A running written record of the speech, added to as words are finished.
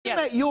You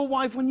met your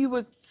wife when you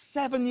were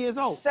 7 years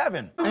old?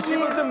 7. And she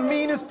was the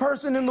meanest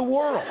person in the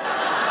world.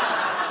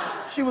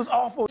 She was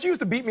awful. She used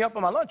to beat me up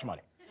for my lunch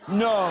money.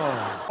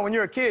 No. When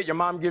you're a kid, your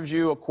mom gives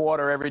you a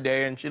quarter every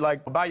day, and she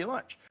like, buy you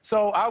lunch.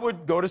 So I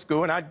would go to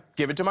school, and I'd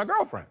give it to my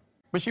girlfriend.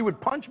 But she would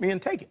punch me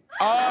and take it.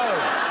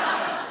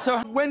 Oh. So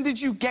when did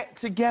you get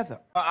together?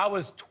 I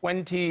was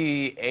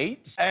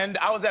 28, and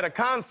I was at a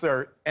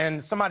concert,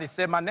 and somebody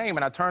said my name,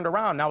 and I turned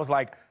around, and I was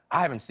like, I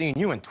haven't seen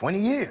you in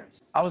 20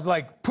 years. I was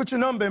like, put your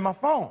number in my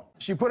phone.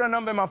 She put her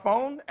number in my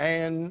phone,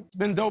 and it's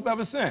been dope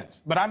ever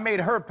since. But I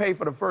made her pay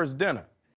for the first dinner.